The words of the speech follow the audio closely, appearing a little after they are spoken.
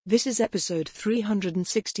This is episode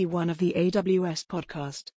 361 of the AWS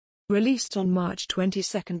podcast, released on March 22,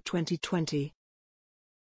 2020.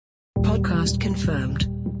 Podcast confirmed.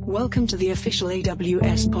 Welcome to the official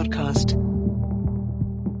AWS podcast.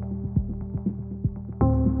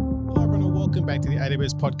 Hi everyone, and welcome back to the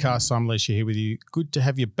AWS podcast. I'm Alicia here with you. Good to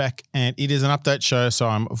have you back, and it is an update show, so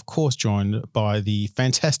I'm of course joined by the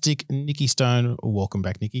fantastic Nikki Stone. Welcome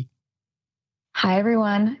back, Nikki. Hi,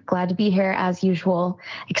 everyone. Glad to be here as usual.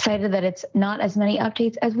 Excited that it's not as many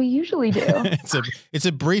updates as we usually do. It's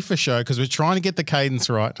a briefer show because we're trying to get the cadence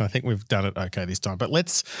right, and I think we've done it okay this time. But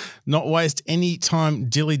let's not waste any time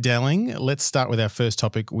dilly-dallying. Let's start with our first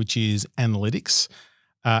topic, which is analytics.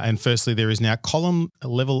 And firstly, there is now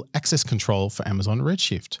column-level access control for Amazon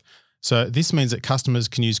Redshift. So this means that customers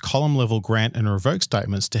can use column-level grant and revoke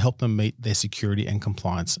statements to help them meet their security and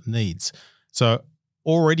compliance needs. So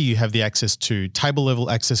already you have the access to table level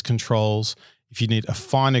access controls. If you need a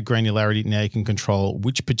finer granularity, now you can control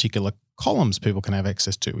which particular columns people can have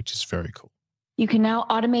access to, which is very cool. You can now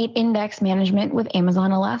automate index management with Amazon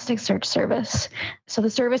Elasticsearch service. So the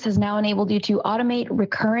service has now enabled you to automate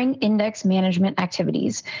recurring index management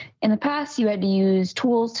activities. In the past, you had to use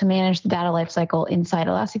tools to manage the data lifecycle inside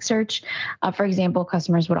Elasticsearch. For example,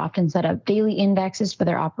 customers would often set up daily indexes for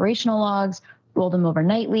their operational logs, roll them over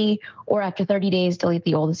nightly, or after 30 days, delete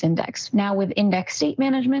the oldest index. Now with index state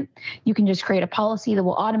management, you can just create a policy that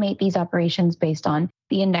will automate these operations based on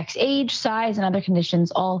the index age, size, and other conditions,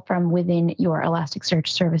 all from within your Elasticsearch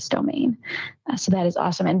service domain. So that is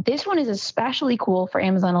awesome. And this one is especially cool for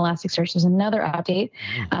Amazon Elasticsearch. There's another update.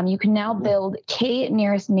 You can now build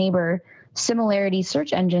k-nearest neighbor similarity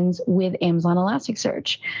search engines with Amazon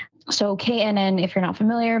Elasticsearch. So KNN, if you're not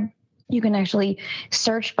familiar, you can actually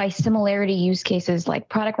search by similarity use cases like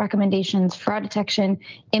product recommendations, fraud detection,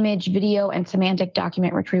 image, video, and semantic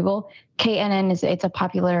document retrieval. KNN it's a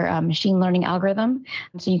popular machine learning algorithm.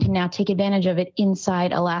 So you can now take advantage of it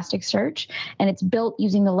inside Elasticsearch. And it's built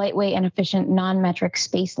using the lightweight and efficient non-metric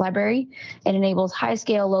space library. It enables high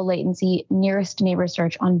scale, low latency, nearest neighbor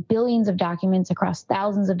search on billions of documents across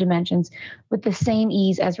thousands of dimensions with the same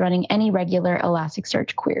ease as running any regular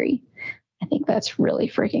Elasticsearch query. I think that's really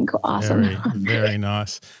freaking cool. Awesome. Very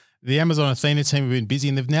nice. The Amazon Athena team have been busy,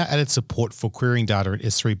 and they've now added support for querying data in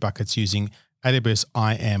S3 buckets using AWS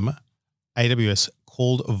IAM, AWS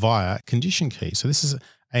called via condition key. So this is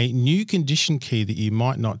a new condition key that you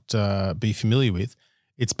might not be familiar with.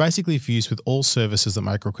 It's basically for use with all services that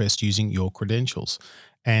make requests using your credentials.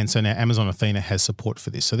 And so now Amazon Athena has support for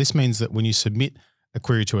this. So this means that when you submit a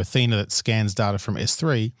query to Athena that scans data from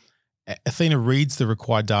S3, Athena reads the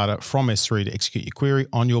required data from S3 to execute your query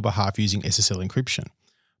on your behalf using SSL encryption.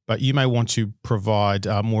 But you may want to provide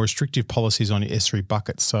more restrictive policies on your S3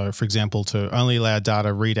 buckets. So, for example, to only allow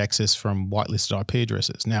data read access from whitelisted IP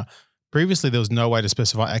addresses. Now, previously there was no way to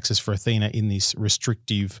specify access for Athena in this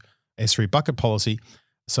restrictive S3 bucket policy.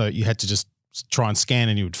 So you had to just try and scan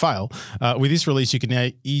and you would fail. With this release, you can now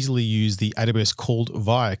easily use the AWS called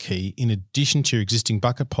via key in addition to your existing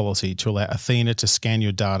bucket policy to allow Athena to scan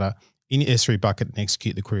your data in your S3 bucket and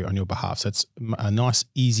execute the query on your behalf. So it's a nice,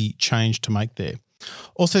 easy change to make there.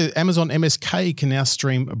 Also, Amazon MSK can now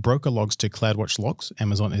stream broker logs to CloudWatch Logs,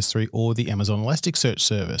 Amazon S3, or the Amazon Elasticsearch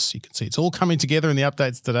service. You can see it's all coming together in the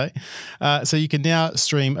updates today. So you can now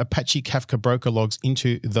stream Apache Kafka broker logs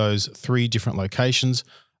into those 3 different locations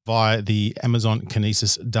via the Amazon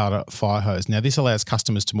Kinesis Data Firehose. Now, this allows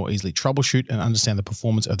customers to more easily troubleshoot and understand the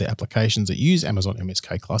performance of their applications that use Amazon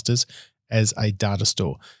MSK clusters as a data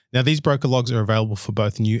store. Now, these broker logs are available for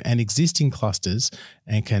both new and existing clusters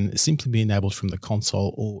and can simply be enabled from the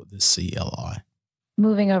console or the CLI.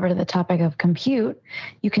 Moving over to the topic of compute,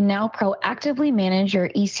 you can now proactively manage your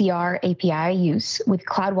ECR API use with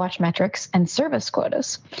CloudWatch metrics and service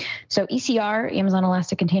quotas. So ECR, Amazon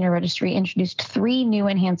Elastic Container Registry, introduced 3 new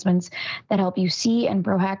enhancements that help you see and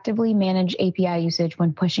proactively manage API usage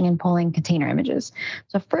when pushing and pulling container images.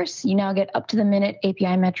 So first, you now get up-to-the-minute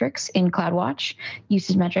API metrics in CloudWatch,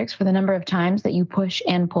 usage metrics for the number of times that you push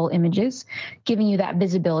and pull images, giving you that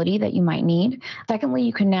visibility that you might need. Secondly,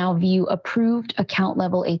 you can now view approved account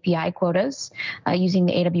level API quotas using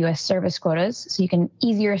the AWS service quotas, so you can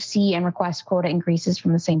easier see and request quota increases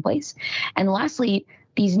from the same place. And lastly,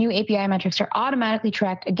 these new API metrics are automatically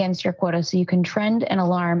tracked against your quota, so you can trend and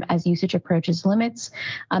alarm as usage approaches limits,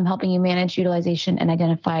 helping you manage utilization and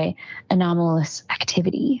identify anomalous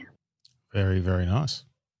activity. Very, very nice.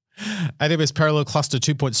 AWS Parallel Cluster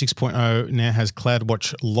 2.6.0 now has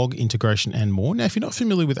CloudWatch log integration and more. Now, if you're not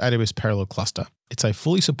familiar with AWS Parallel Cluster, it's a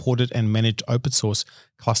fully supported and managed open source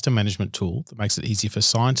cluster management tool that makes it easy for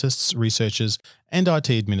scientists, researchers, and IT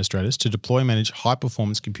administrators to deploy and manage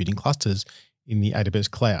high-performance computing clusters in the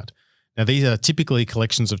AWS cloud. Now, these are typically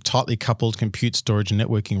collections of tightly coupled compute, storage, and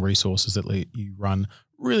networking resources that let you run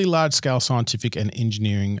really large-scale scientific and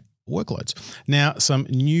engineering workloads. Now, some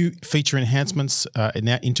new feature enhancements. It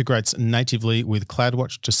now integrates natively with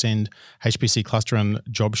CloudWatch to send HPC cluster and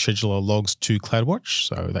job scheduler logs to CloudWatch.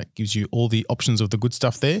 So that gives you all the options of the good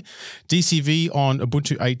stuff there. DCV on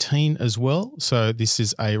Ubuntu 18 as well. So this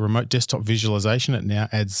is a remote desktop visualization. It now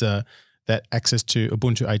adds that access to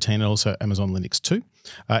Ubuntu 18 and also Amazon Linux 2.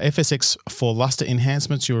 FSX for Lustre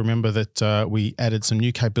enhancements. You'll remember that we added some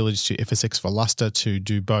new capabilities to FSX for Lustre to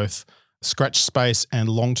do both scratch space and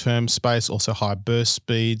long-term space, also high burst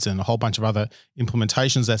speeds and a whole bunch of other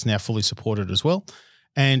implementations. That's now fully supported as well.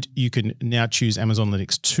 And you can now choose Amazon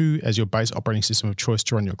Linux 2 as your base operating system of choice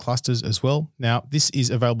to run your clusters as well. Now, this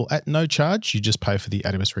is available at no charge. You just pay for the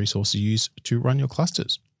AWS resources used to run your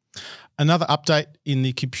clusters. Another update in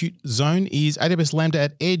the compute zone is AWS Lambda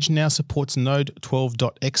at Edge now supports Node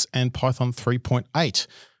 12.x and Python 3.8.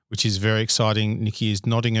 which is very exciting. Nikki is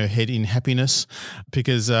nodding her head in happiness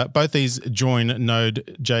because both these join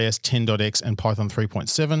Node.js 10.x and Python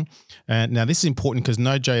 3.7. Now, this is important because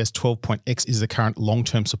Node.js 12.x is the current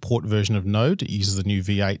long-term support version of Node. It uses the new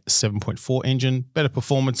V8 7.4 engine, better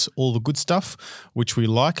performance, all the good stuff, which we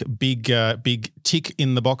like. Big tick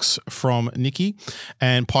in the box from Nikki.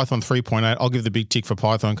 And Python 3.8, I'll give the big tick for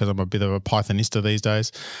Python because I'm a bit of a Pythonista these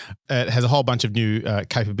days. It has a whole bunch of new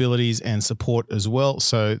capabilities and support as well.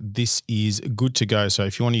 So this is good to go. So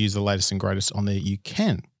if you want to use the latest and greatest on there, you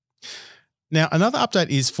can. Now, another update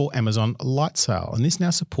is for Amazon Lightsail, and this now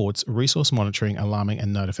supports resource monitoring, alarming,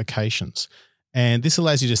 and notifications. And this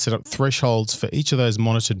allows you to set up thresholds for each of those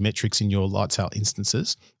monitored metrics in your Lightsail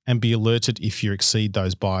instances and be alerted if you exceed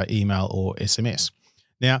those by email or SMS.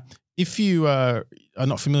 Now, if you are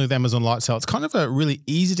not familiar with Amazon Lightsail, it's kind of a really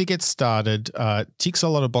easy to get started, ticks a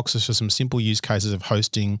lot of boxes for some simple use cases of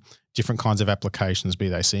hosting different kinds of applications, be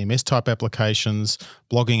they CMS type applications,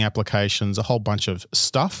 blogging applications, a whole bunch of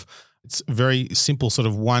stuff. It's a very simple sort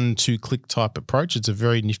of 1-2 click type approach. It's a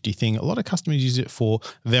very nifty thing. A lot of customers use it for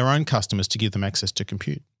their own customers to give them access to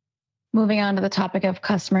compute. Moving on to the topic of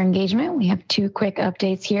customer engagement, we have two quick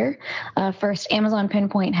updates here. First, Amazon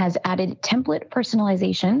Pinpoint has added template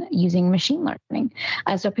personalization using machine learning.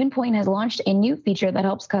 So Pinpoint has launched a new feature that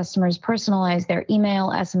helps customers personalize their email,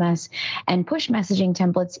 SMS, and push messaging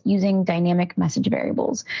templates using dynamic message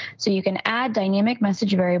variables. So you can add dynamic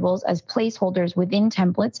message variables as placeholders within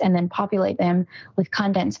templates and then populate them with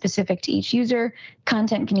content specific to each user.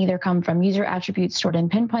 Content can either come from user attributes stored in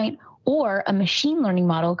Pinpoint or a machine learning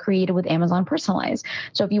model created with Amazon Personalize.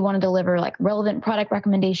 So if you want to deliver like relevant product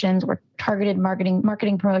recommendations or targeted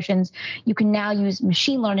marketing promotions, you can now use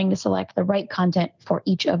machine learning to select the right content for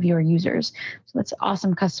each of your users. So that's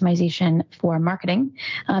awesome customization for marketing.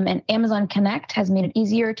 And Amazon Connect has made it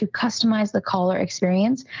easier to customize the caller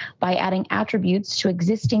experience by adding attributes to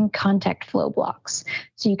existing contact flow blocks.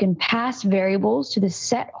 So you can pass variables to the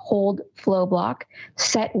set hold flow block,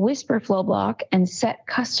 set whisper flow block, and set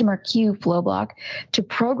customer queue flow block to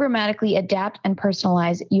programmatically adapt and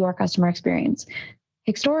personalize your customer experience.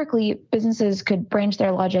 Historically, businesses could branch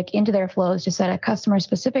their logic into their flows to set a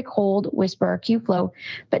customer-specific hold, whisper, or queue flow,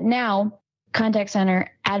 but now contact center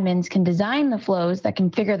admins can design the flows that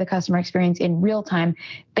configure the customer experience in real time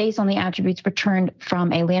based on the attributes returned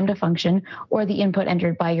from a Lambda function or the input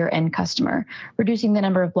entered by your end customer, reducing the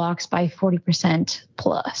number of blocks by 40%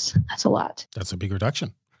 plus. That's a lot. That's a big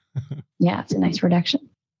reduction. Yeah, it's a nice reduction.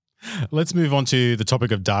 Let's move on to the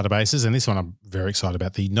topic of databases, and this one I'm very excited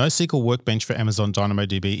about. The NoSQL Workbench for Amazon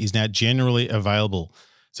DynamoDB is now generally available.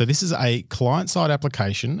 So this is a client-side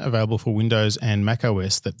application available for Windows and Mac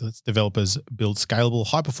OS that lets developers build scalable,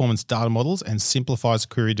 high-performance data models and simplifies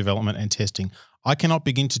query development and testing. I cannot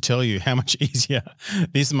begin to tell you how much easier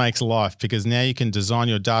this makes life because now you can design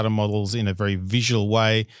your data models in a very visual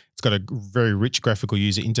way. It's got a very rich graphical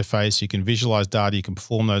user interface. You can visualize data. You can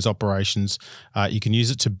perform those operations. You can use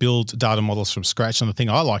it to build data models from scratch. And the thing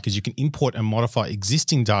I like is you can import and modify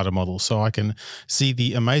existing data models so I can see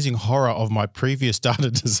the amazing horror of my previous data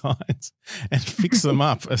designs and fix them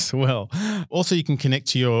up as well. Also, you can connect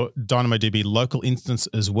to your DynamoDB local instance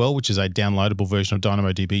as well, which is a downloadable version of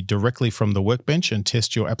DynamoDB directly from the Workbench and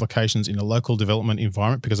test your applications in a local development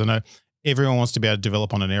environment because I know everyone wants to be able to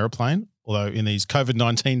develop on an airplane although in these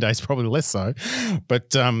COVID-19 days, probably less so.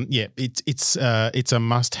 But it's a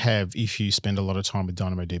must-have if you spend a lot of time with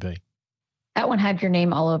DynamoDB. That one had your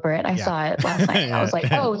name all over it. I saw it last night. Yeah. I was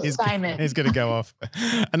like, oh, Simon. He's going to go off.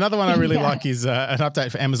 Another one I really like is an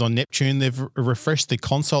update for Amazon Neptune. They've refreshed the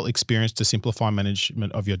console experience to simplify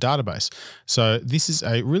management of your database. So this is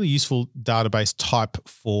a really useful database type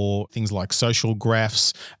for things like social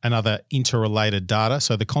graphs and other interrelated data.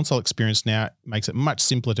 So the console experience now makes it much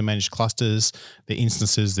simpler to manage clusters, the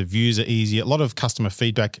instances, the views are easier. A lot of customer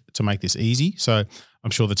feedback to make this easy. So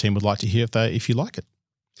I'm sure the team would like to hear if you like it.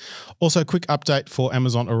 Also, a quick update for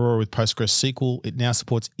Amazon Aurora with PostgreSQL. It now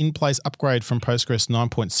supports in-place upgrade from Postgres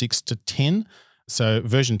 9.6 to 10. So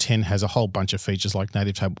version 10 has a whole bunch of features like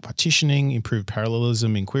native table partitioning, improved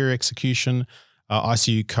parallelism in query execution,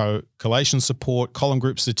 ICU collation support, column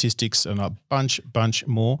group statistics, and a bunch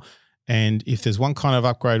more. And if there's one kind of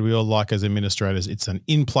upgrade we all like as administrators, it's an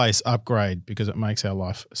in-place upgrade because it makes our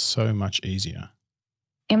life so much easier.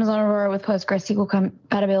 Amazon Aurora with PostgreSQL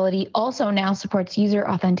compatibility also now supports user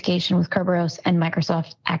authentication with Kerberos and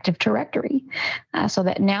Microsoft Active Directory. So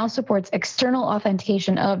that now supports external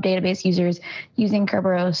authentication of database users using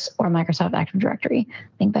Kerberos or Microsoft Active Directory.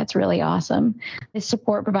 I think that's really awesome. This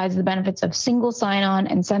support provides the benefits of single sign-on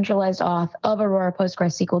and centralized auth of Aurora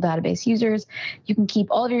PostgreSQL database users. You can keep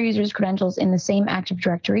all of your users' credentials in the same Active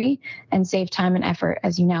Directory and save time and effort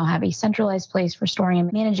as you now have a centralized place for storing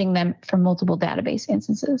and managing them for multiple database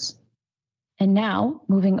instances. And now,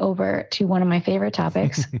 moving over to one of my favorite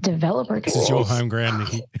topics, developer tools. This is your home ground,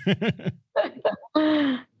 Nikki.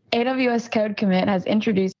 AWS Code Commit has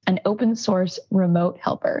introduced an open source remote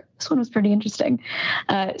helper. This one was pretty interesting.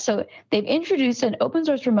 So they've introduced an open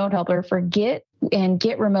source remote helper for Git and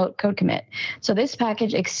Git remote code commit. So this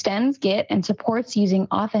package extends Git and supports using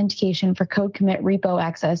authentication for code commit repo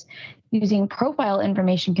access using profile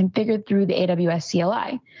information configured through the AWS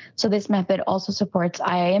CLI. So this method also supports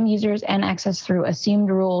IAM users and access through assumed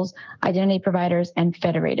rules, identity providers, and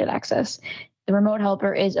federated access. The remote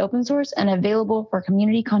helper is open source and available for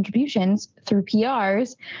community contributions through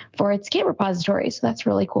PRs for its Git repository. So that's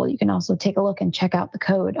really cool. You can also take a look and check out the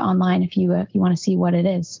code online if you want to see what it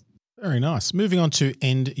is. Very nice. Moving on to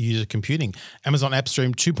end user computing. Amazon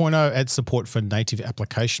AppStream 2.0 adds support for native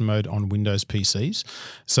application mode on Windows PCs.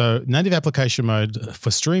 So native application mode for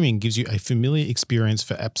streaming gives you a familiar experience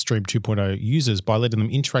for AppStream 2.0 users by letting them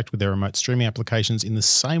interact with their remote streaming applications in the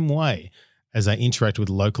same way as they interact with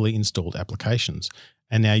locally installed applications.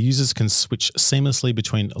 And now users can switch seamlessly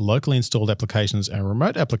between locally installed applications and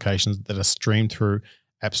remote applications that are streamed through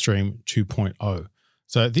AppStream 2.0.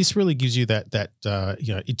 So this really gives you that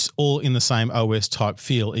it's all in the same OS type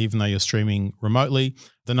feel, even though you're streaming remotely.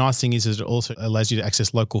 The nice thing is it also allows you to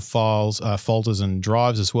access local files, folders, and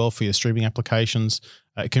drives as well for your streaming applications.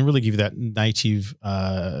 It can really give you that native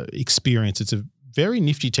experience. It's a very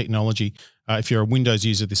nifty technology. If you're a Windows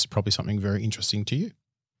user, this is probably something very interesting to you.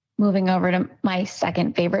 Moving over to my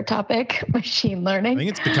second favorite topic, machine learning. I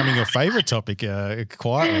think it's becoming your favorite topic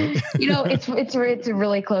quietly. It's a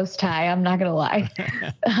really close tie. I'm not going to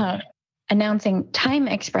lie. Announcing time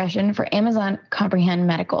expression for Amazon Comprehend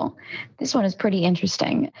Medical. This one is pretty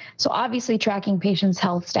interesting. So obviously tracking patients'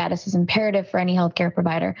 health status is imperative for any healthcare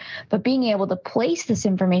provider, but being able to place this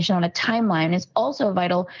information on a timeline is also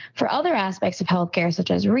vital for other aspects of healthcare,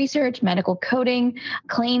 such as research, medical coding,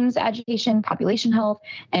 claims agitation, population health,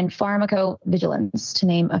 and pharmacovigilance, to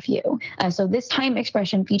name a few. So this time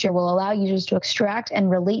expression feature will allow users to extract and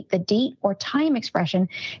relate the date or time expression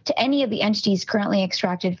to any of the entities currently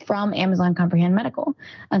extracted from Amazon Comprehend Medical.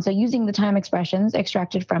 And so using the time expressions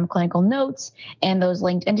extracted from clinical notes and those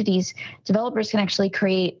linked entities, developers can actually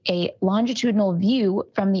create a longitudinal view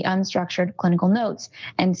from the unstructured clinical notes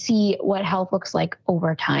and see what health looks like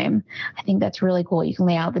over time. I think that's really cool. You can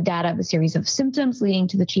lay out the data of a series of symptoms leading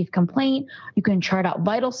to the chief complaint. You can chart out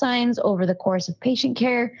vital signs over the course of patient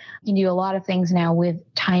care. You can do a lot of things now with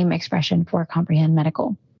time expression for Comprehend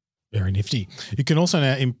Medical. Very nifty. You can also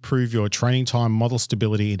now improve your training time, model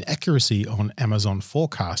stability, and accuracy on Amazon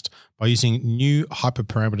Forecast by using new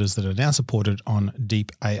hyperparameters that are now supported on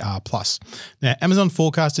Deep AR+. Now, Amazon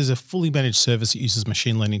Forecast is a fully managed service that uses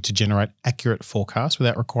machine learning to generate accurate forecasts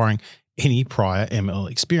without requiring any prior ML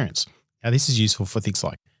experience. Now, this is useful for things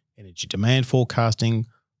like energy demand forecasting,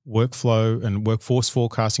 workflow and workforce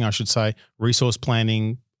forecasting, I should say, resource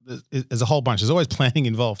planning. There's a whole bunch. There's always planning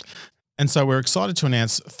involved. And so we're excited to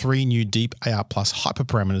announce 3 new Deep AR Plus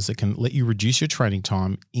hyperparameters that can let you reduce your training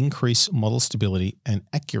time, increase model stability and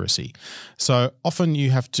accuracy. So often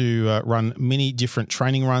you have to run many different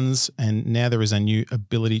training runs, and now there is a new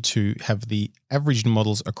ability to have the averaged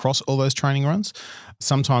models across all those training runs.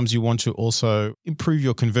 Sometimes you want to also improve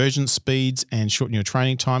your conversion speeds and shorten your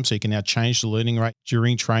training time, so you can now change the learning rate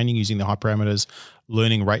during training using the hyperparameters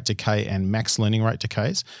learning rate decay and max learning rate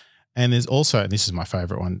decays. And there's also, and this is my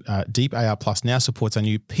favorite one, Deep AR Plus now supports a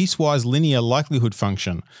new piecewise linear likelihood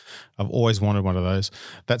function. I've always wanted one of those.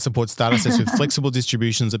 That supports data sets with flexible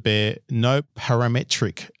distributions that bear no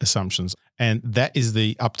parametric assumptions. And that is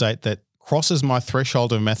the update that crosses my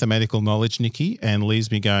threshold of mathematical knowledge, Nikki, and leaves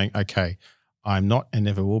me going, okay, I'm not and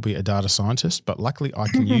never will be a data scientist, but luckily I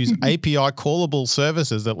can use API callable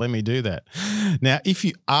services that let me do that. Now, if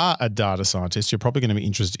you are a data scientist, you're probably going to be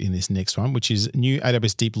interested in this next one, which is new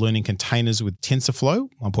AWS Deep Learning Containers with TensorFlow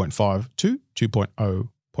 1.52,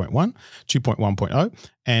 2.0.1, 2.1.0,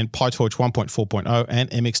 and PyTorch 1.4.0,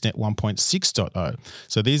 and MXNet 1.6.0.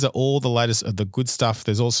 So these are all the latest of the good stuff.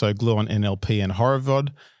 There's also Gluon NLP and Horovod.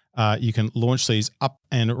 You can launch these up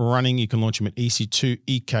and running. You can launch them at EC2,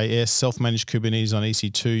 EKS, self-managed Kubernetes on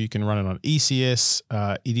EC2. You can run it on ECS.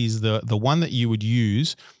 It is the one that you would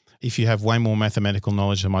use if you have way more mathematical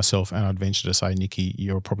knowledge than myself. And I'd venture to say, Nikki,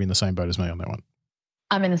 you're probably in the same boat as me on that one.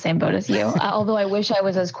 I'm in the same boat as you, although I wish I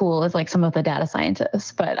was as cool as like some of the data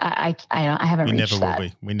scientists, but I haven't reached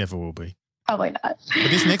that. We never will be. Probably not.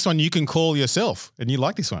 But this next one you can call yourself, and you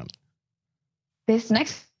like this one. This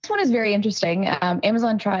next one is very interesting.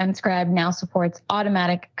 Amazon Transcribe now supports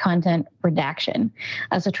automatic content redaction.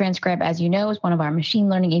 So Transcribe, as you know, is one of our machine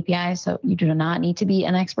learning APIs, so you do not need to be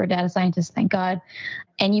an expert data scientist, thank God.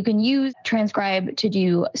 And you can use Transcribe to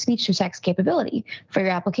do speech-to-text capability for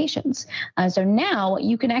your applications. So now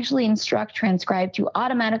you can actually instruct Transcribe to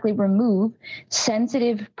automatically remove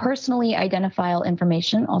sensitive, personally identifiable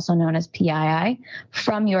information, also known as PII,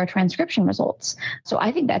 from your transcription results. So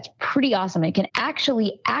I think that's pretty awesome. It can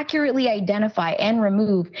actually accurately identify and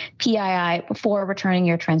remove PII before returning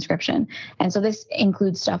your transcription. And so this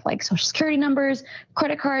includes stuff like social security numbers,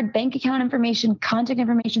 credit card, bank account information, contact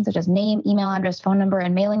information such as name, email address, phone number,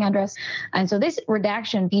 and mailing address. And so this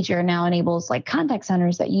redaction feature now enables like contact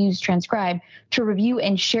centers that use Transcribe to review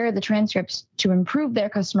and share the transcripts to improve their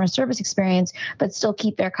customer service experience, but still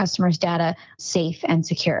keep their customers' data safe and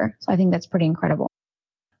secure. So I think that's pretty incredible.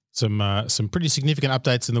 Some pretty significant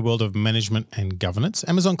updates in the world of management and governance.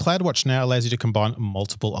 Amazon CloudWatch now allows you to combine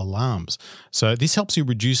multiple alarms. So this helps you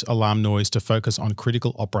reduce alarm noise to focus on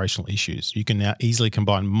critical operational issues. You can now easily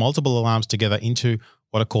combine multiple alarms together into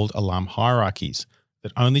what are called alarm hierarchies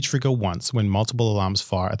that only trigger once when multiple alarms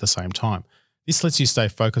fire at the same time. This lets you stay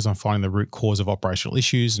focused on finding the root cause of operational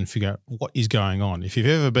issues and figure out what is going on. If you've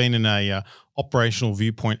ever been in a operational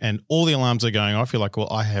viewpoint and all the alarms are going off, you're like,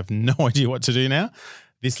 well, I have no idea what to do now.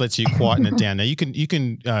 This lets you quieten it down. Now you can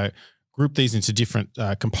group these into different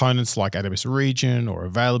components like AWS region or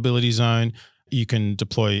availability zone. You can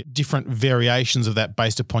deploy different variations of that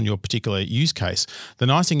based upon your particular use case. The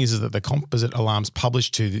nice thing is that the composite alarms publish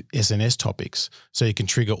to the SNS topics. So you can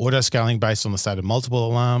trigger auto scaling based on the state of multiple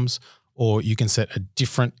alarms, or you can set a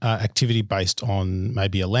different activity based on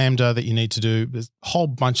maybe a Lambda that you need to do. There's a whole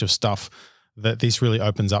bunch of stuff that this really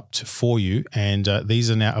opens up for you. And these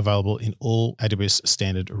are now available in all AWS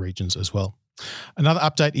standard regions as well. Another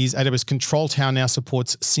update is AWS Control Tower now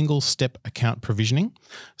supports single-step account provisioning.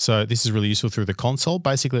 So this is really useful through the console.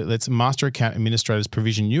 Basically, it lets master account administrators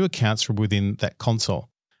provision new accounts from within that console.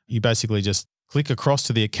 You basically just click across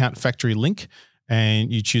to the account factory link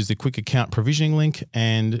and you choose the quick account provisioning link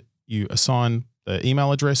and you assign the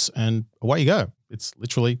email address and away you go. It's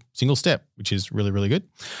literally single step, which is really, really good.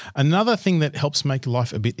 Another thing that helps make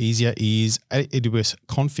life a bit easier is AWS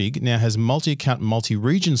Config now has multi-account,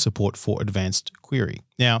 multi-region support for advanced query.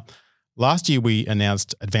 Now, last year we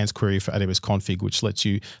announced advanced query for AWS Config, which lets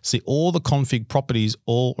you see all the config properties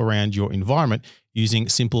all around your environment using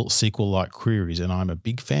simple SQL-like queries. And I'm a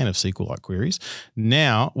big fan of SQL-like queries.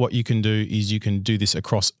 Now, what you can do is you can do this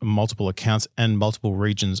across multiple accounts and multiple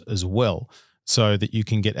regions as well, so that you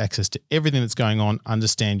can get access to everything that's going on,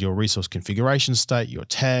 understand your resource configuration state, your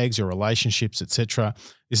tags, your relationships, etc.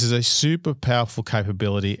 This is a super powerful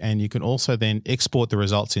capability, and you can also then export the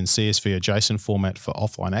results in CSV or JSON format for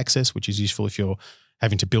offline access, which is useful if you're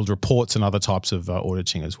having to build reports and other types of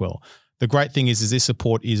auditing as well. The great thing is this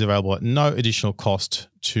support is available at no additional cost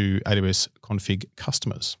to AWS Config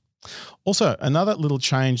customers. Also, another little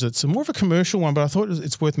change that's more of a commercial one, but I thought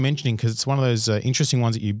it's worth mentioning because it's one of those interesting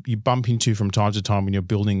ones that you bump into from time to time when you're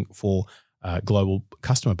building for global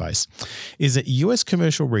customer base, is that US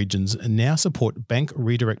commercial regions now support bank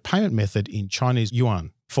redirect payment method in Chinese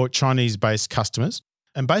yuan for Chinese-based customers.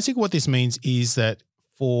 And basically what this means is that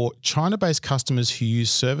for China-based customers who use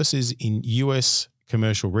services in US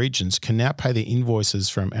commercial regions can now pay their invoices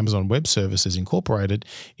from Amazon Web Services Incorporated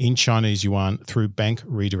in Chinese yuan through bank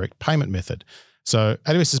redirect payment method. So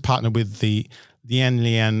AWS has partnered with the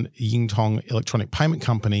Lianlian Yingtong Electronic Payment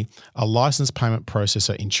Company, a licensed payment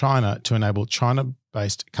processor in China, to enable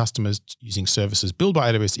China-based customers using services billed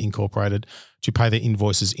by AWS Incorporated to pay their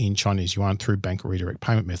invoices in Chinese yuan through bank redirect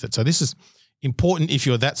payment method. So this is important if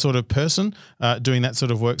you're that sort of person doing that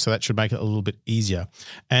sort of work, so that should make it a little bit easier.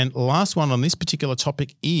 And last one on this particular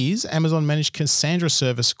topic is Amazon Managed Cassandra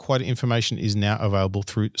service quota information is now available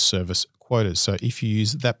through service quotas. So if you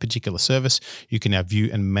use that particular service, you can now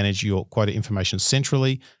view and manage your quota information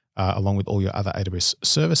centrally along with all your other AWS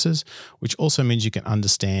services, which also means you can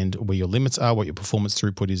understand where your limits are, what your performance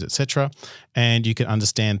throughput is, etc. And you can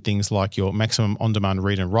understand things like your maximum on-demand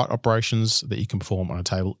read and write operations that you can perform on a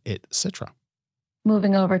table, etc.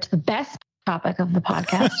 Moving over to the best topic of the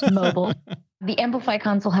podcast, mobile. The Amplify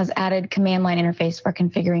console has added command line interface for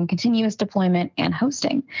configuring continuous deployment and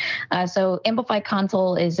hosting. So Amplify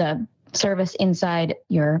console is a service inside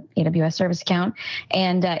your AWS service account.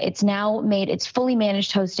 And it's now made its fully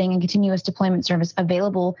managed hosting and continuous deployment service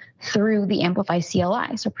available through the Amplify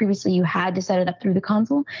CLI. So previously you had to set it up through the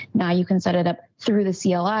console. Now you can set it up through the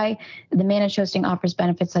CLI. The managed hosting offers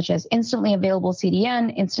benefits such as instantly available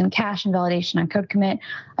CDN, instant cache and validation on code commit,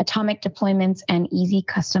 atomic deployments, and easy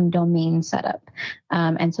custom domain setup.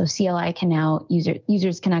 And so CLI can now,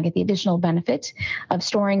 users can now get the additional benefit of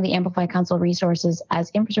storing the Amplify console resources as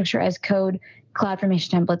infrastructure as code CloudFormation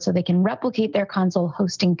templates, so they can replicate their console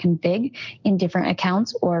hosting config in different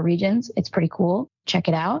accounts or regions. It's pretty cool. Check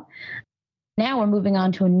it out. Now we're moving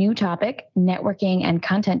on to a new topic, networking and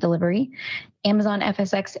content delivery. Amazon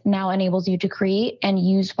FSx now enables you to create and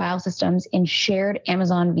use file systems in shared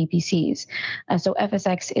Amazon VPCs. So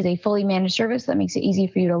FSx is a fully managed service that makes it easy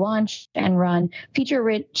for you to launch and run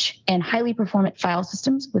feature-rich and highly performant file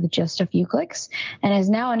systems with just a few clicks, and has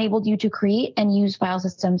now enabled you to create and use file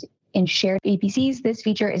systems in shared VPCs. This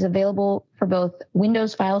feature is available for both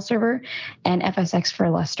Windows File Server and FSx for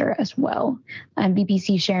Lustre as well. And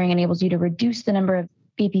VPC sharing enables you to reduce the number of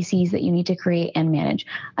VPCs that you need to create and manage.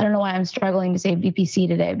 I don't know why I'm struggling to say VPC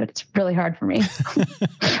today, but it's really hard for me.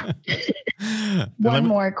 One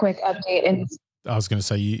more quick update. And I was going to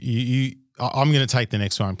say I'm going to take the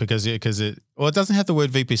next one because it doesn't have the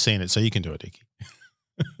word VPC in it, so you can do it, Ikki.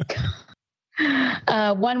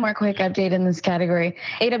 One more quick update in this category.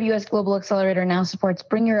 AWS Global Accelerator now supports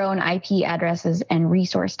bring your own IP addresses and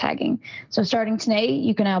resource tagging. So starting today,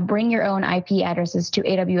 you can now bring your own IP addresses to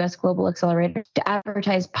AWS Global Accelerator to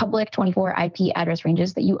advertise public 24 IP address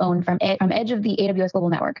ranges that you own from edge of the AWS Global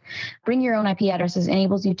Network. Bring your own IP addresses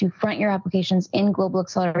enables you to front your applications in Global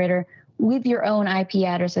Accelerator with your own IP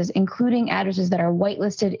addresses, including addresses that are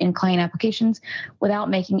whitelisted in client applications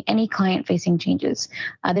without making any client-facing changes.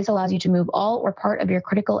 This allows you to move all or part of your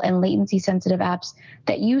critical and latency-sensitive apps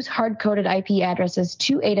that use hard-coded IP addresses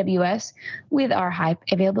to AWS with our high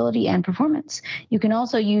availability and performance. You can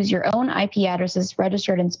also use your own IP addresses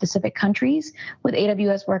registered in specific countries with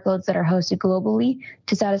AWS workloads that are hosted globally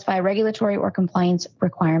to satisfy regulatory or compliance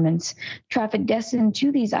requirements. Traffic destined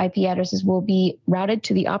to these IP addresses will be routed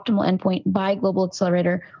to the optimal endpoint by Global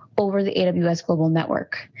Accelerator over the AWS Global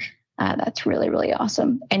Network. That's really, really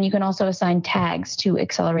awesome. And you can also assign tags to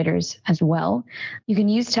accelerators as well. You can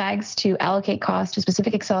use tags to allocate costs to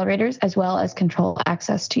specific accelerators as well as control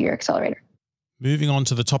access to your accelerator. Moving on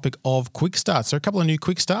to the topic of quick starts. So a couple of new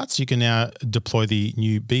quick starts. You can now deploy the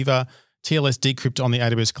new Beaver TLS decrypt on the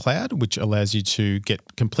AWS cloud, which allows you to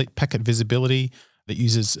get complete packet visibility that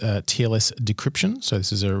uses TLS decryption. So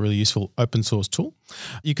this is a really useful open source tool.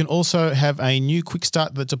 You can also have a new quick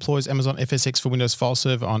start that deploys Amazon FSx for Windows File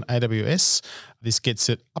Server on AWS. This gets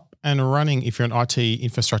it up and running if you're an IT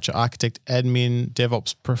infrastructure architect, admin,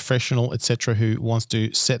 DevOps professional, etc., who wants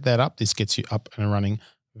to set that up. This gets you up and running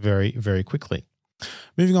very, very quickly.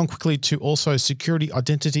 Moving on quickly to also security,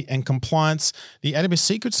 identity, and compliance. The AWS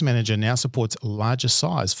Secrets Manager now supports larger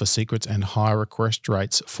size for secrets and higher request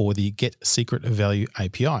rates for the Get Secret Value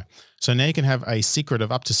API. So now you can have a secret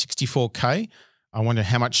of up to 64K. I wonder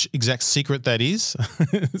how much exact secret that is.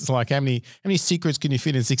 It's like how many secrets can you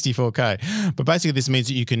fit in 64K? But basically this means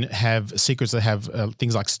that you can have secrets that have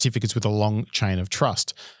things like certificates with a long chain of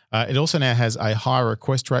trust. It also now has a higher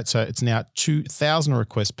request rate. So it's now 2,000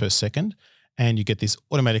 requests per second. and you get this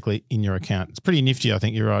automatically in your account. It's pretty nifty, I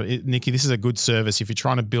think you're right. Nikki, this is a good service. If you're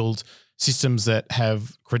trying to build systems that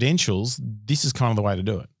have credentials, this is kind of the way to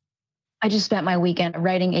do it. I just spent my weekend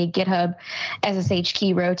writing a GitHub SSH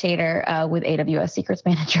key rotator with AWS Secrets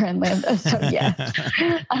Manager and Lambda. So yeah,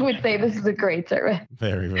 I would say this is a great service.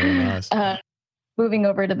 Very, very nice. Moving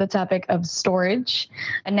over to the topic of storage,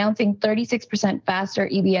 announcing 36% faster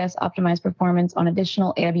EBS optimized performance on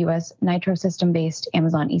additional AWS Nitro system-based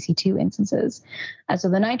Amazon EC2 instances. So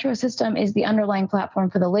the Nitro system is the underlying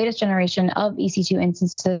platform for the latest generation of EC2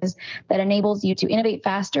 instances that enables you to innovate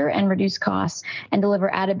faster and reduce costs and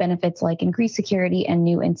deliver added benefits like increased security and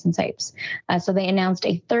new instance types. So they announced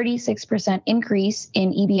a 36% increase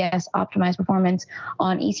in EBS optimized performance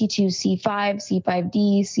on EC2 C5,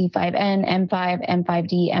 C5D, C5N, M5,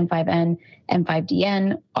 M5D, M5N,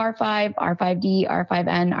 M5DN, R5, R5D,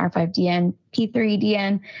 R5N, R5DN,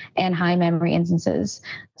 P3DN, and high memory instances.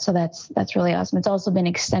 So that's really awesome. It's also been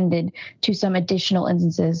extended to some additional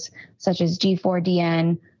instances such as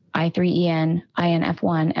G4DN, I3EN,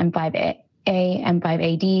 INF1, M5A,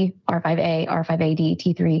 M5AD, R5A, R5AD,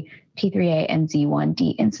 T3, P3A, and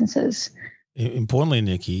Z1D instances. Importantly,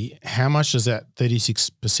 Nikki, how much does that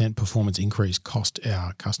 36% performance increase cost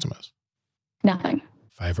our customers? Nothing.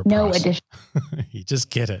 Favorite no price. Addition. You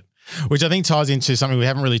just get it, which I think ties into something we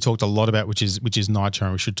haven't really talked a lot about, which is Nitro,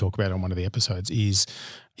 and we should talk about on one of the episodes, is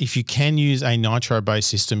if you can use a Nitro-based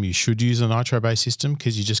system, you should use a Nitro-based system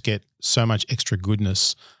because you just get so much extra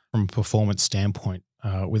goodness from a performance standpoint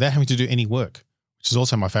without having to do any work, which is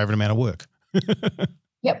also my favorite amount of work.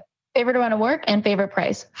 Yep. Favorite amount of work and favorite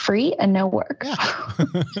price, free and no work.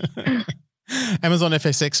 Yeah. Amazon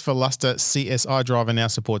FSx for Lustre CSI driver now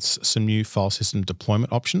supports some new file system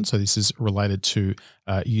deployment options. So this is related to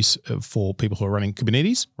use for people who are running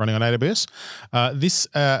Kubernetes, running on AWS. This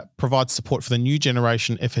provides support for the new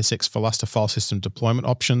generation FSx for Lustre file system deployment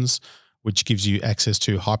options, which gives you access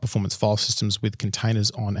to high-performance file systems with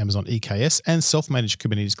containers on Amazon EKS and self-managed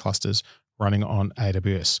Kubernetes clusters running on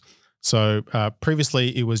AWS. So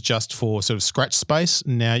previously it was just for sort of scratch space.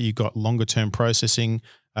 Now you've got longer-term processing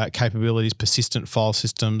capabilities, persistent file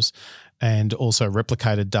systems, and also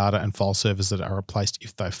replicated data and file servers that are replaced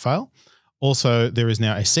if they fail. Also, there is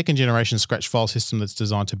now a second-generation scratch file system that's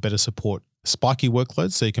designed to better support spiky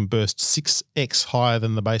workloads, so you can burst 6x higher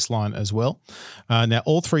than the baseline as well. Now,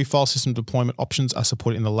 all three file system deployment options are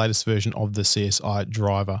supported in the latest version of the CSI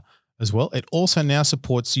driver as well. It also now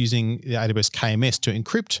supports using the AWS KMS to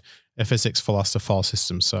encrypt FSx for Lustre file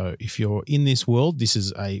systems. So if you're in this world, this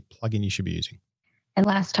is a plugin you should be using. And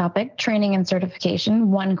last topic, training and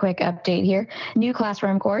certification. One quick update here. New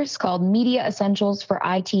classroom course called Media Essentials for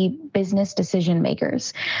IT Business Decision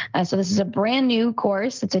Makers. So this is a brand new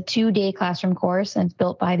course. It's a 2-day classroom course, and it's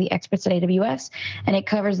built by the experts at AWS. And it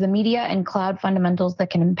covers the media and cloud fundamentals that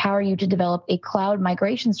can empower you to develop a cloud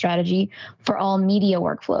migration strategy for all media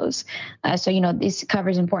workflows. So this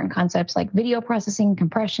covers important concepts like video processing,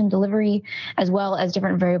 compression, delivery, as well as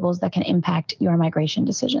different variables that can impact your migration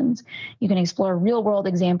decisions. You can explore real-world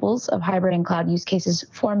examples of hybrid and cloud use cases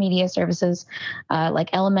for media services like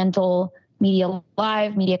Elemental, Media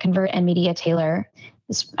Live, Media Convert, and Media Tailor.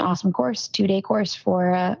 This awesome course, 2-day course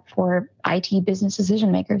for IT business decision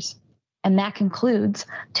makers. And that concludes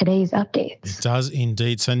today's updates. It does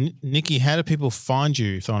indeed. So, Nikki, how do people find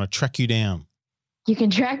you if they want to track you down? You can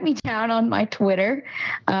track me down on my Twitter.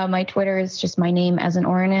 My Twitter is just my name as an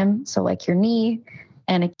ornym, so like your knee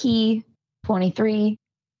and a key, 23.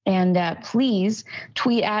 And please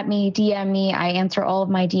tweet at me, DM me. I answer all of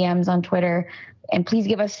my DMs on Twitter. And please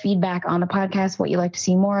give us feedback on the podcast, what you like to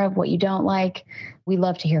see more of, what you don't like. We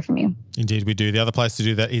love to hear from you. Indeed, we do. The other place to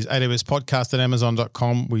do that is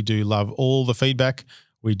awspodcast@amazon.com. We do love all the feedback.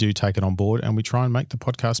 We do take it on board and we try and make the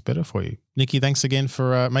podcast better for you. Nikki, thanks again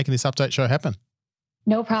for making this update show happen.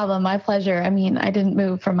 No problem. My pleasure. I mean, I didn't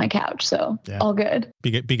move from my couch, so all good.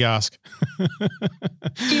 Big ask.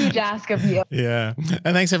 Huge ask of you. Yeah.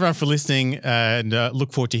 And thanks everyone for listening, and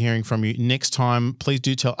look forward to hearing from you next time. Please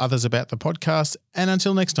do tell others about the podcast. And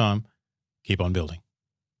until next time, keep on building.